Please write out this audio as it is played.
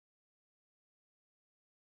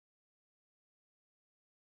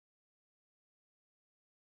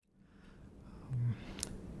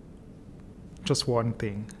just one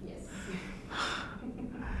thing. Yes.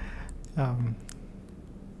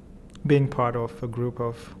 Being part of a group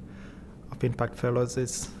of Impact Fellows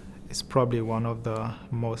is probably one of the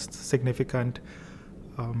most significant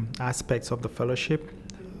aspects of the fellowship.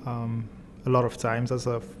 A lot of times as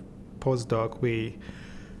a postdoc,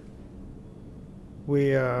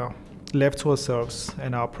 we are left to ourselves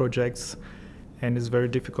and our projects, and it's very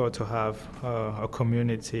difficult to have a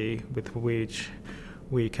community with which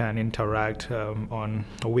we can interact on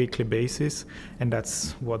a weekly basis, and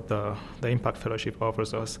that's what the Impact Fellowship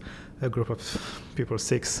offers us, a group of people,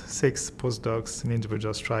 six postdocs and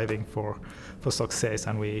individuals striving for success,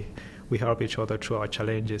 and we help each other through our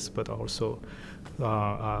challenges, but also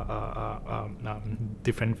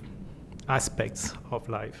different aspects of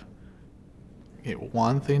life. Okay,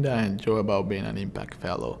 one thing that I enjoy about being an Impact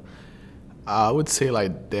Fellow, I would say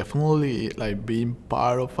definitely being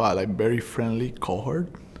part of a very friendly cohort.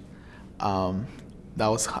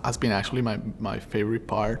 That has been actually my favorite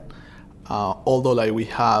part. Although we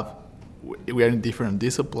are in different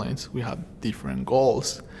disciplines, we have different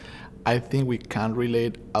goals. I think we can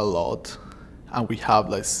relate a lot, and we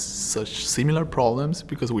have such similar problems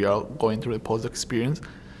because we are going through the postdoc experience.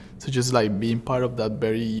 So just being part of that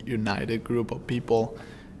very united group of people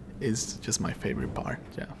is just my favorite part.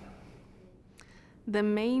 Yeah. The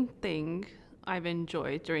main thing I've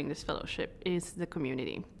enjoyed during this fellowship is the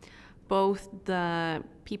community. Both the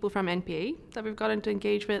people from NPA that we've gotten to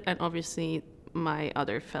engage with, and obviously my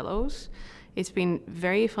other fellows. It's been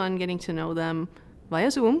very fun getting to know them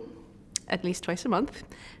via Zoom, at least twice a month.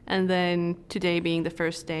 And then today being the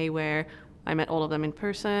first day where I met all of them in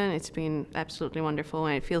person. It's been absolutely wonderful,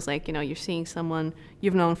 and it feels like, you're seeing someone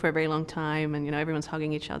you've known for a very long time, and, everyone's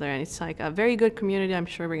hugging each other, and it's like a very good community. I'm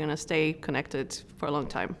sure we're going to stay connected for a long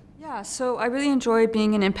time. Yeah, so I really enjoy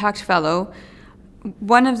being an Impact Fellow.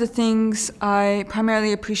 One of the things I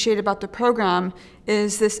primarily appreciate about the program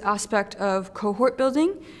is this aspect of cohort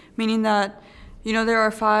building, meaning that, there are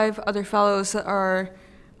 5 other fellows that are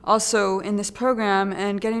also in this program,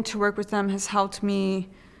 and getting to work with them has helped me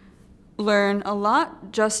learn a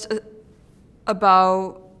lot just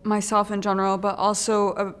about myself in general, but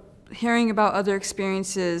also hearing about other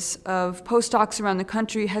experiences of postdocs around the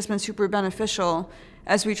country has been super beneficial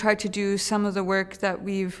as we try to do some of the work that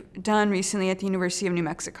we've done recently at the University of New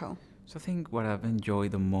Mexico. So I think what I've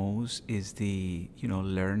enjoyed the most is the,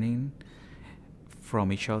 learning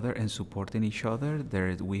from each other and supporting each other.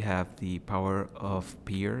 There we have the power of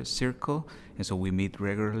peer circle, and so we meet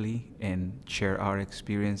regularly and share our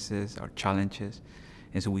experiences, our challenges,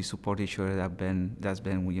 and so we support each other. That's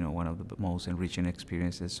been one of the most enriching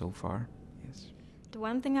experiences so far. Yes. The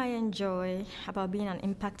one thing I enjoy about being an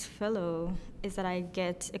Impact Fellow is that I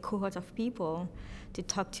get a cohort of people to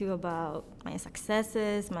talk to about my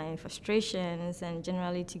successes, my frustrations, and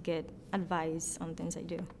generally to get advice on things I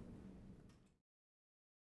do.